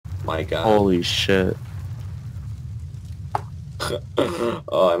my god. Holy shit.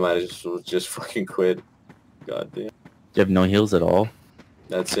 Oh, I might have just fucking quit. God damn. You have no heals at all?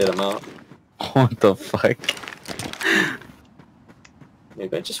 That's it, I'm out. What the fuck?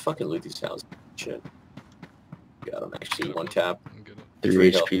 Maybe I just fucking loot these houses. Shit. Got him actually one tap. 3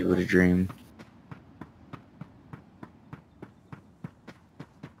 Free HP health. with a dream.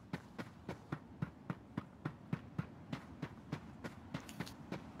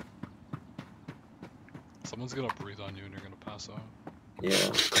 Someone's gonna breathe on you and you're gonna pass out. Yeah.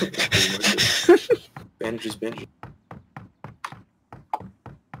 Bandages, bandages.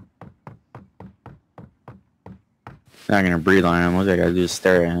 Not gonna breathe on him. What I gotta do is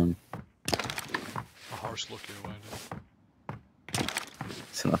stare at him. A harsh look your way, dude.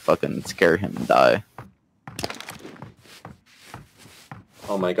 It's gonna fucking scare him and die.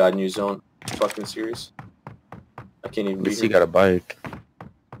 Oh my god, new zone. Fucking serious? I can't even At be least here. he got a bike.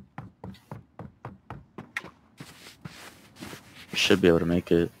 You should be able to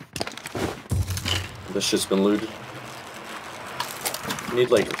make it. This shit's been looted. I need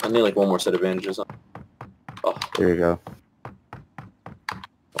like one more set of bandages. Oh, There you go.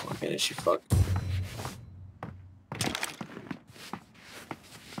 oh man, is she fucked?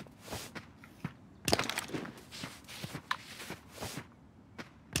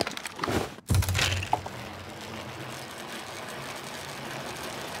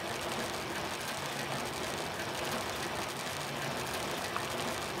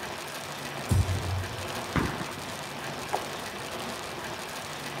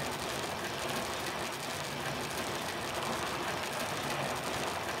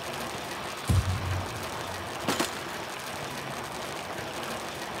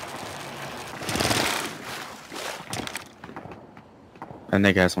 That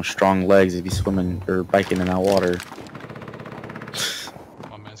nigga has some strong legs if he's swimming or biking in that water.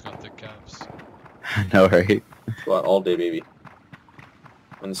 My man's got thick calves. I know, right? Go out all day, baby.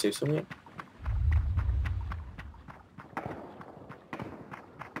 Wanna save some yet?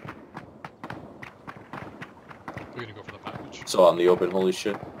 We're gonna go for the package. So out in the open, holy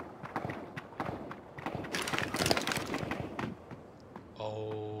shit.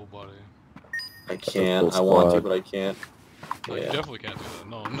 Oh, buddy. I can't. full I want to, squad. but I can't. No, you Yeah. definitely can't do that.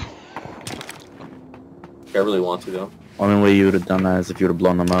 No, no. I really want to though. Only way you would have done that is if you would have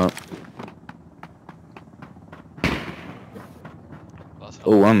blown them up. That's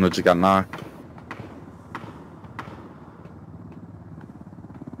Oh, one that just got knocked.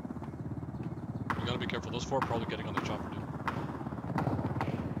 You gotta be careful. Those four are probably getting on the chopper, dude.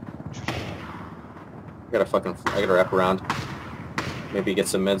 I gotta wrap around. Maybe get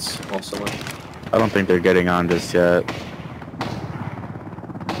some meds also. I don't think they're getting on just yet.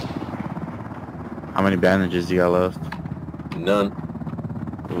 How many bandages you got left? None.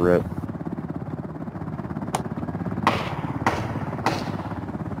 Rip.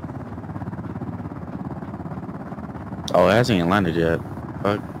 Oh, it hasn't even landed yet.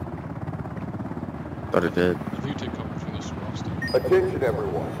 Fuck. Thought it did. If you take cover from this rocks, dude. Attention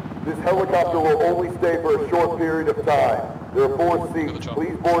everyone. This helicopter will only stay for a short period of time. There are 4 seats.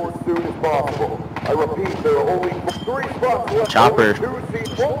 Please board as soon as possible. I repeat, there are only 3 spots left. Chopper. 2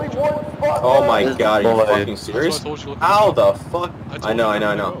 seats, only 1 spot Oh left. my This god, are you boy. fucking serious? That's why I told you look How at the the fuck? I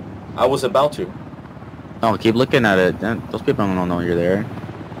know. I was about to. No, keep looking at it. Then those people don't know you're there.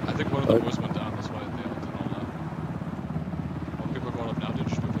 I think one of the boys went down. That's why they all did all that. When people are going up now, they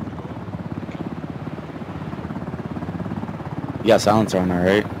just wait for them to go up. You got silencer on there,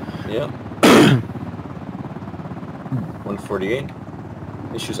 right? Yeah. 148.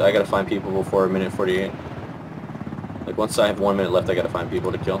 Issues. I gotta find people before 1:48. Like once I have 1 minute left, I gotta find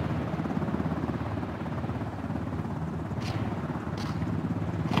people to kill.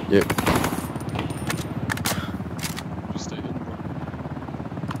 Yep. Just stay hidden, bro.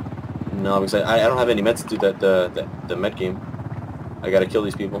 No, because I don't have any meds to do the med game. I gotta kill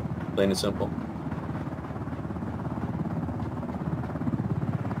these people. Plain and simple.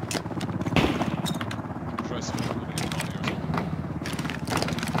 Try something to get on here or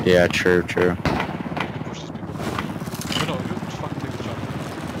something. Yeah, true. You can push these people. But no, you just fucking take the chopper.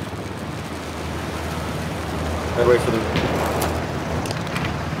 I'd wait for them.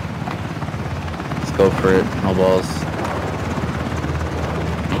 Let's go for it. No balls.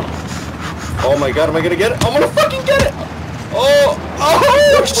 Oh my god, am I gonna get it? I'm gonna fucking get it! Oh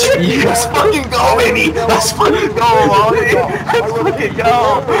shit! Let's fucking go, baby! Let's fucking go, Molly! Let's fucking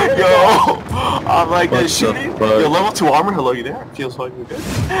go! Yo! I'm like that shooting. Yo, level 2 armor, hello, you there? Feels fucking good.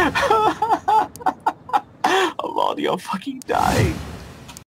 I'm on, yo, fucking dying.